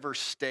whatever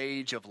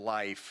stage of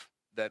life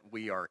that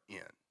we are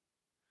in.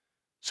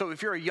 So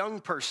if you're a young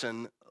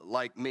person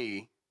like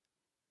me,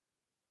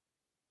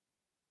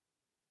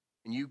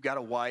 and you've got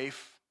a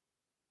wife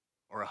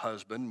or a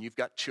husband, and you've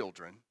got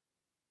children,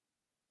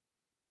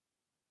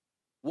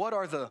 what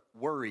are the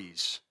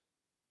worries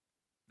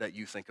that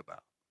you think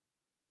about?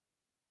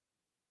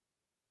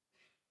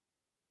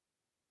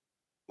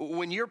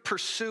 When you're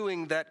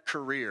pursuing that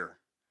career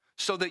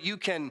so that you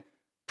can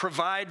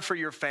provide for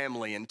your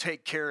family and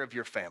take care of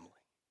your family,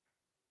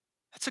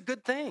 that's a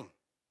good thing.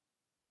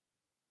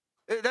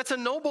 That's a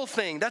noble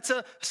thing. That's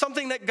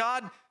something that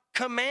God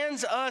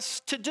commands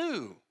us to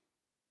do.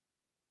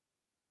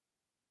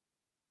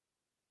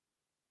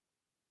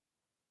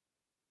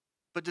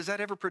 But does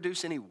that ever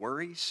produce any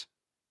worries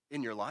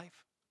in your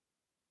life?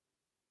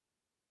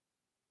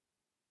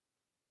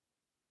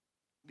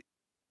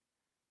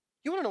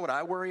 You want to know what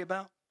I worry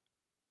about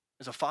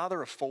as a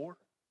father of 4?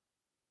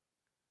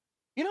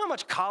 You know how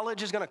much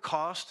college is going to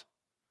cost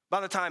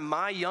by the time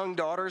my young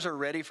daughters are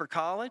ready for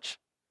college?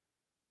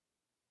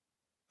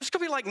 It's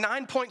going to be like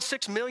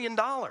 $9.6 million.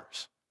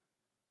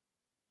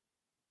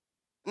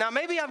 Now,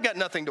 maybe I've got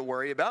nothing to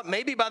worry about.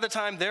 Maybe by the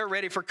time they're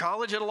ready for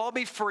college, it'll all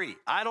be free.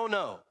 I don't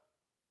know.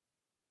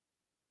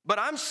 But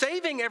I'm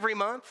saving every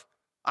month.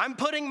 I'm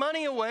putting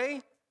money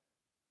away.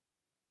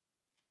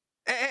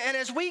 And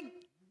as we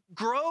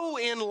grow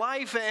in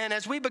life and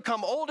as we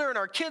become older and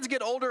our kids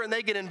get older and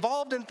they get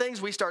involved in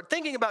things, we start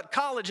thinking about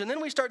college and then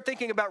we start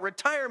thinking about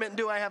retirement.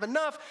 Do I have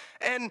enough?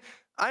 And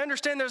I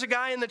understand there's a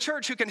guy in the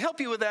church who can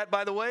help you with that,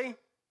 by the way.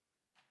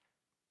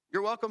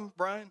 You're welcome,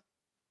 Brian.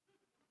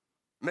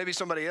 Maybe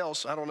somebody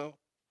else, I don't know.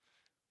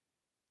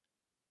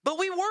 But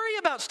we worry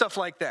about stuff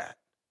like that.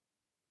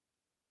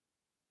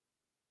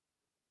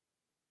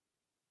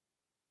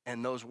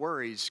 And those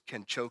worries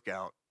can choke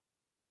out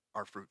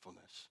our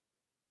fruitfulness.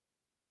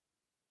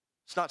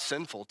 It's not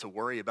sinful to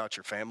worry about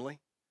your family,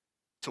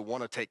 to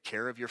want to take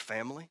care of your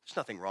family. There's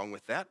nothing wrong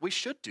with that. We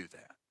should do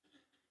that.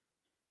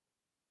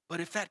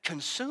 But if that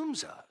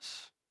consumes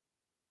us,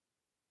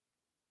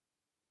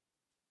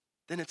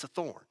 then it's a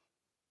thorn.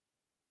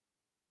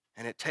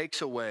 And it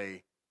takes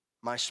away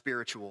my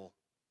spiritual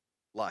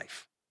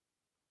life.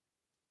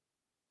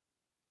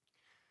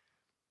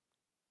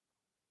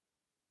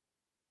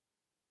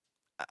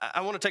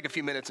 I want to take a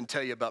few minutes and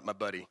tell you about my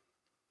buddy.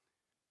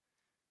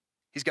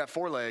 He's got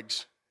 4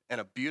 legs and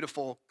a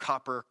beautiful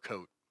copper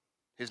coat.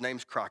 His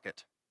name's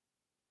Crockett.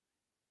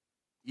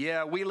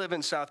 Yeah, we live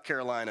in South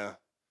Carolina,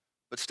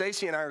 but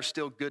Stacy and I are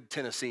still good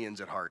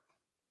Tennesseans at heart.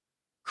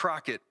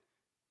 Crockett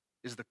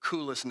is the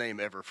coolest name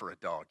ever for a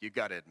dog, you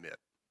got to admit.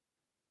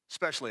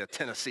 Especially a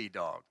Tennessee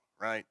dog,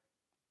 right?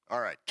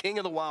 All right, king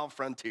of the wild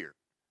frontier.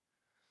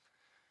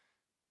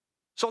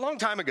 So a long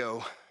time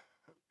ago,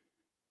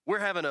 we're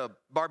having a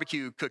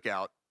barbecue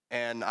cookout,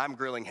 and I'm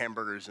grilling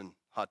hamburgers and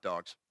hot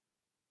dogs.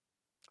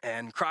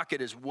 And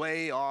Crockett is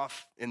way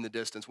off in the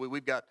distance.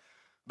 We've got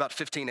about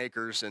 15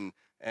 acres,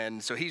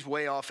 and so he's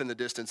way off in the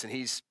distance, and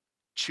he's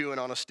chewing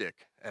on a stick,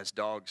 as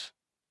dogs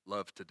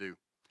love to do.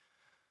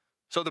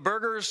 So the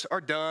burgers are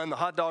done, the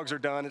hot dogs are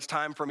done. It's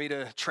time for me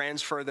to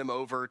transfer them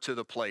over to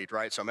the plate,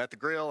 right? So I'm at the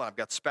grill, I've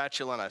got the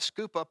spatula, and I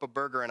scoop up a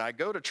burger, and I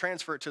go to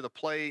transfer it to the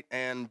plate,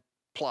 and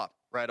plop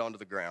right onto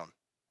the ground.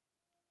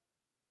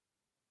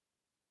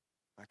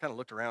 I kind of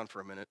looked around for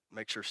a minute,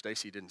 make sure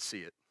Stacy didn't see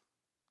it.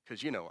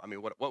 Because,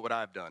 what would I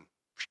have done?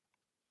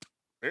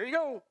 There you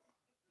go.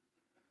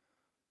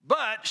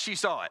 But she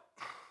saw it.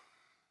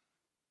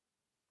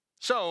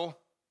 So,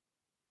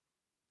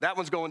 that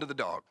one's going to the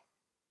dog.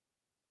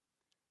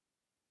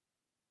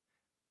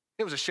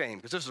 It was a shame,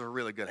 because this is a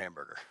really good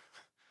hamburger.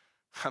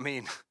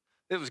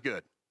 It was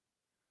good.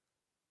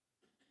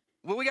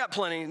 Well, we got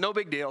plenty, no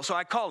big deal. So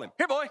I call him.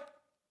 Here, boy.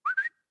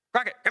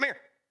 Crockett, come here.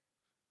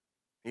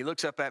 He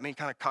looks up at me,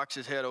 kind of cocks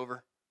his head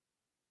over,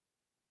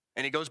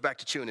 and he goes back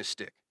to chewing his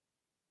stick.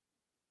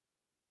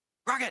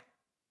 Crockett,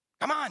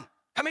 come on,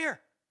 come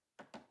here.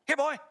 Here,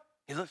 boy.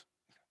 He looks.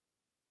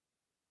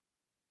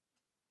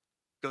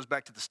 Goes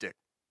back to the stick.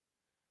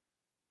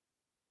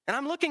 And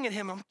I'm looking at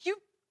him.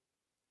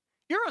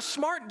 You're a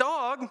smart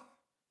dog,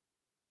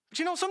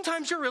 but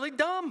sometimes you're really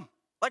dumb.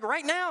 Like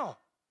right now,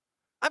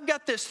 I've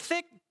got this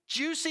thick,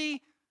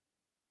 juicy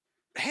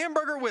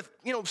hamburger with,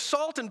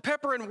 salt and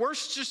pepper and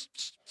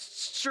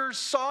Worcestershire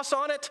sauce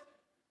on it.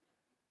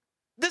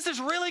 This is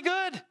really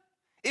good.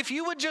 If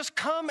you would just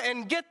come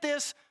and get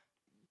this,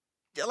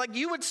 like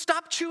you would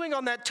stop chewing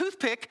on that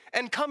toothpick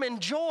and come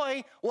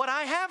enjoy what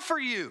I have for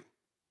you.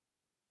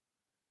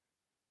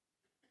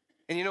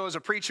 And as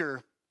a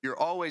preacher, you're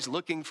always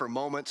looking for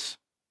moments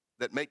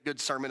that make good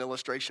sermon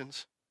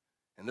illustrations.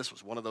 And this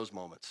was one of those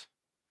moments.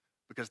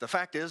 Because the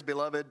fact is,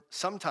 beloved,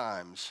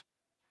 sometimes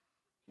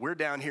we're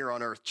down here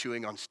on earth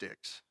chewing on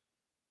sticks.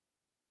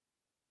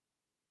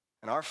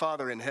 And our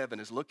Father in heaven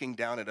is looking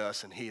down at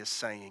us and he is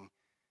saying,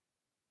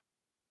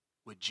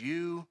 would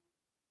you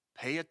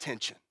pay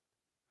attention?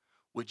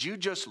 Would you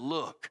just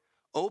look,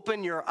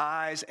 open your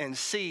eyes and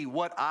see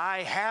what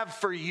I have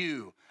for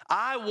you?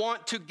 I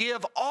want to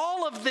give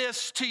all of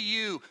this to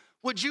you.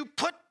 Would you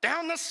put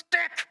down the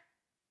stick?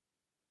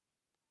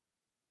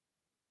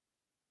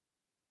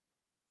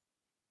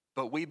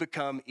 But we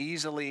become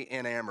easily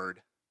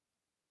enamored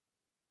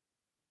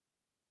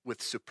with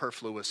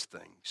superfluous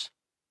things.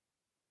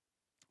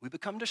 We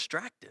become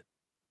distracted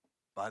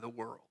by the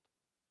world.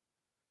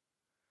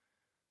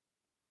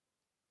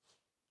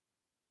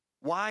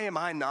 Why am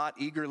I not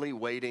eagerly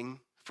waiting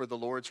for the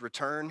Lord's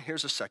return?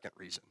 Here's a second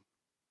reason.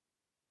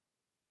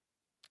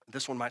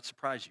 This one might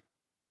surprise you.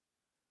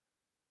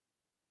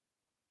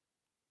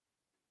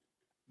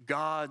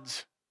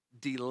 God's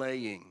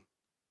delaying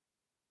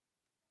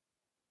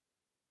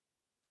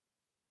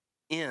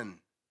in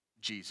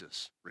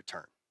Jesus'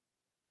 return.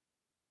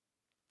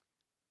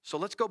 So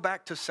let's go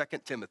back to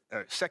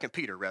 2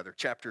 Peter,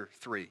 chapter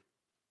 3.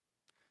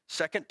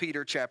 2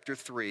 Peter chapter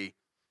 3.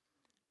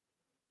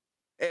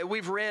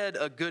 We've read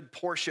a good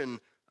portion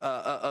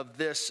of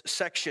this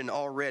section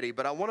already,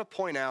 but I want to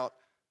point out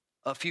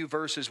a few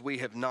verses we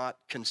have not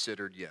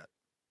considered yet.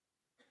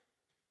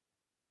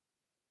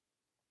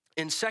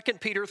 In 2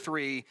 Peter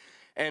 3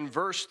 and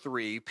verse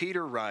 3,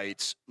 Peter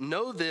writes,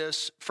 "Know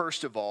this,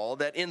 first of all,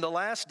 that in the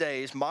last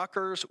days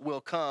mockers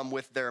will come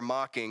with their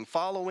mocking,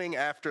 following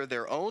after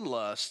their own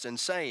lusts and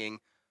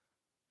saying,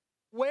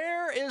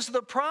 'Where is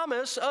the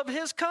promise of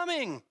his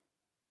coming?'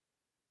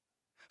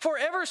 For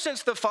ever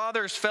since the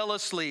fathers fell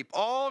asleep,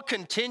 all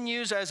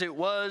continues as it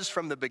was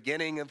from the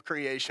beginning of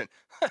creation."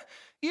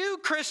 You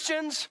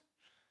Christians,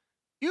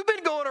 you've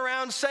been going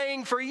around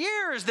saying for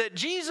years that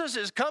Jesus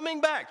is coming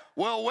back.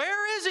 Well,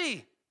 where is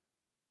he?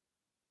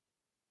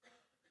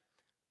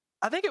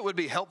 I think it would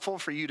be helpful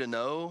for you to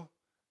know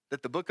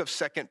that the book of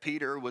 2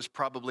 Peter was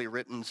probably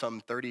written some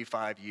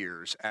 35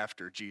 years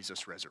after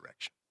Jesus'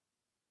 resurrection.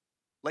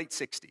 Late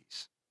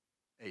 60s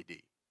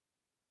AD.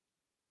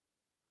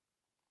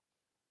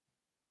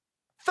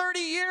 30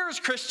 years,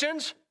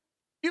 Christians.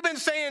 You've been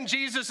saying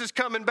Jesus is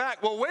coming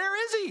back. Well, where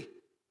is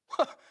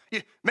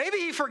he? Maybe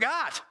he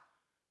forgot.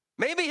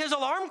 Maybe his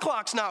alarm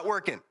clock's not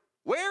working.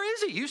 Where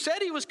is he? You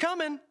said he was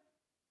coming.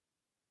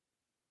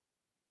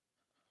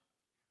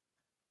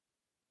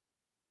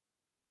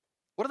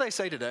 What do they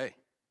say today?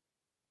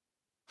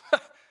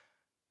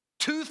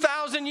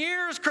 2,000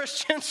 years,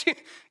 Christians,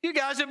 you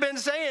guys have been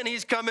saying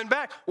he's coming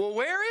back. Well,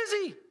 where is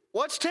he?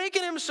 What's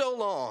taking him so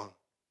long?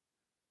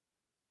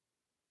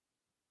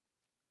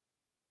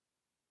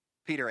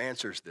 Peter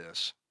answers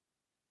this.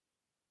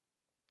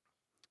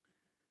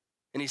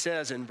 And he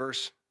says in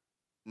verse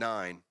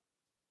 9,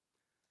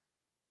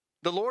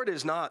 the Lord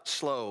is not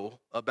slow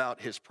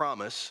about his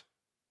promise,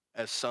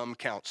 as some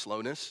count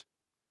slowness,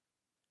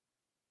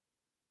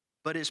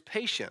 but is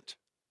patient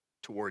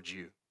towards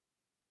you,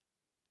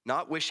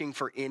 not wishing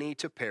for any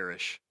to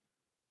perish,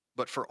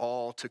 but for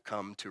all to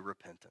come to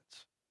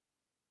repentance.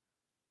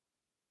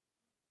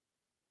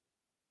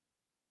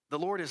 The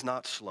Lord is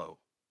not slow.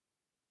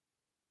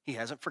 He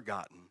hasn't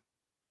forgotten.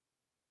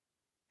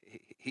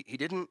 He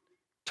didn't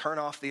turn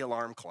off the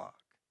alarm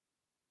clock.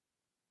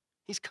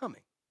 He's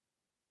coming.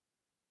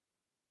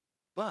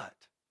 But,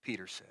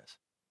 Peter says,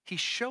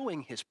 he's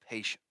showing his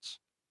patience.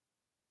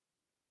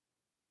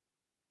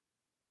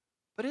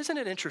 But isn't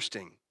it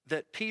interesting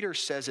that Peter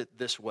says it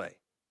this way?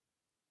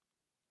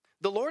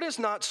 The Lord is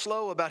not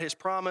slow about his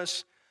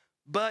promise,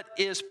 but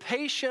is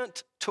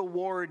patient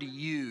toward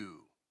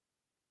you.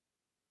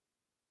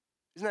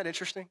 Isn't that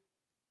interesting?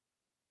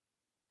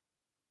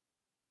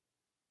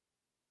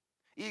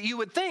 You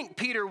would think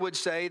Peter would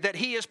say that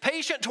he is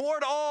patient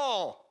toward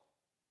all,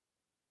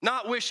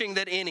 not wishing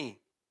that any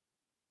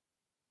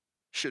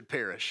should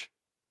perish.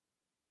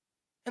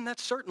 And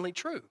that's certainly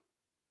true.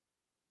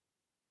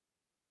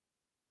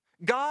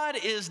 God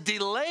is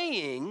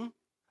delaying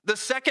the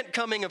second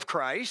coming of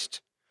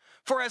Christ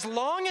for as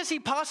long as he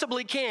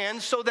possibly can,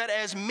 so that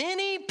as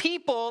many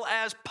people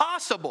as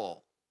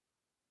possible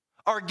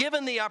are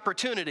given the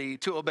opportunity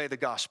to obey the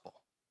gospel.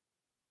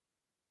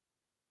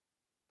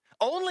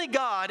 Only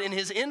God in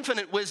his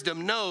infinite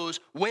wisdom knows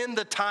when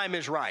the time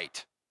is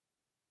right.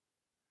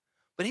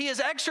 But he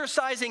is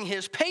exercising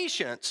his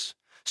patience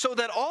so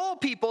that all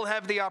people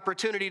have the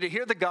opportunity to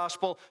hear the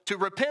gospel, to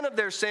repent of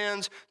their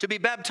sins, to be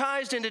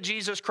baptized into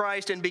Jesus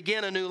Christ and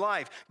begin a new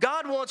life.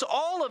 God wants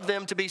all of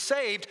them to be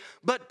saved,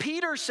 but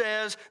Peter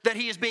says that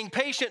he is being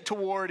patient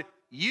toward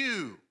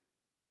you.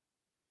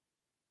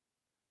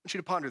 I want you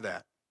to ponder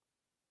that.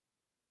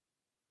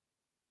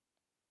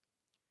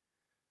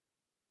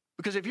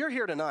 Because if you're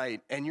here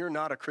tonight and you're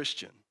not a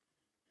Christian,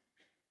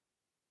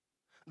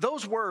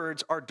 those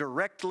words are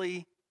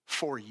directly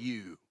for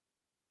you.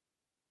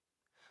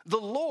 The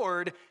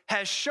Lord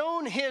has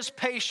shown his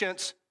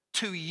patience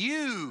to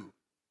you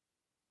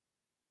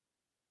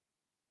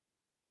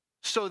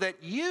so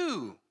that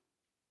you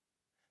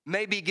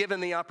may be given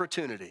the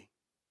opportunity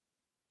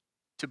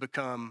to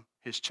become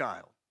his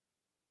child.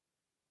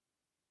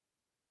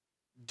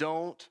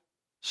 Don't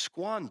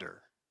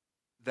squander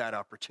that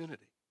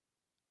opportunity.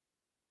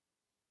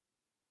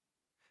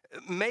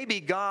 Maybe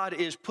God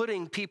is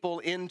putting people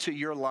into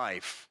your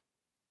life.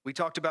 We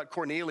talked about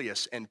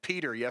Cornelius and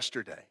Peter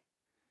yesterday.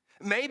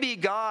 Maybe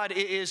God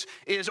is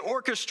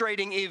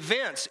orchestrating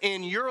events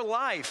in your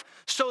life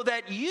so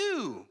that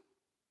you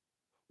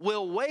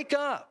will wake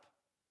up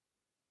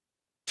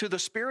to the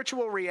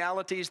spiritual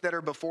realities that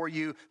are before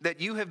you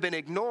that you have been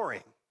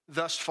ignoring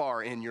thus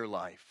far in your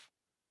life,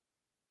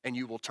 and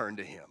you will turn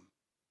to him.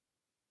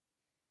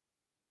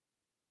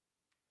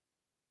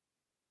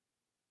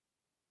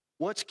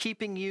 What's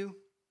keeping you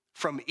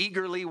from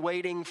eagerly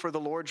waiting for the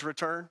Lord's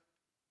return?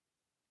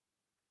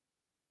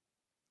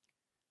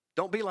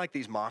 Don't be like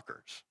these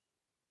mockers.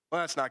 Well,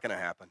 that's not going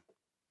to happen.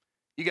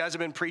 You guys have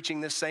been preaching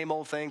this same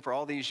old thing for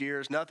all these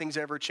years. Nothing's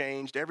ever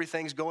changed.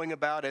 Everything's going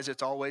about as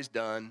it's always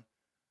done.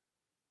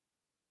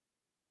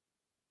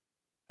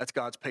 That's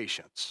God's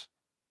patience.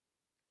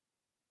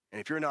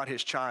 And if you're not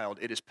his child,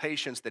 it is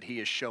patience that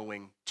he is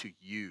showing to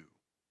you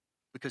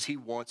because he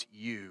wants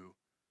you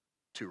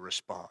to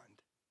respond.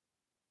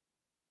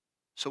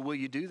 So will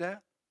you do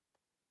that?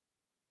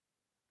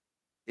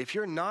 If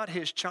you're not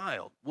his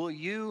child, will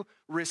you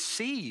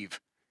receive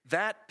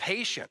that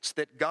patience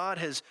that God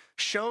has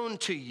shown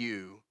to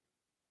you?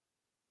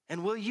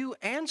 And will you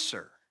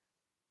answer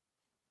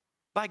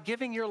by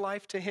giving your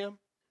life to him?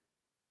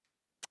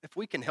 If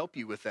we can help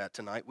you with that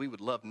tonight, we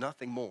would love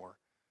nothing more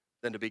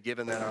than to be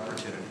given that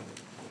opportunity.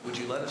 Would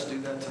you let us do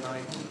that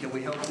tonight? Can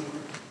we help you?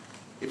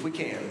 If we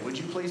can, would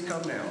you please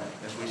come now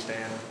as we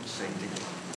stand and sing together?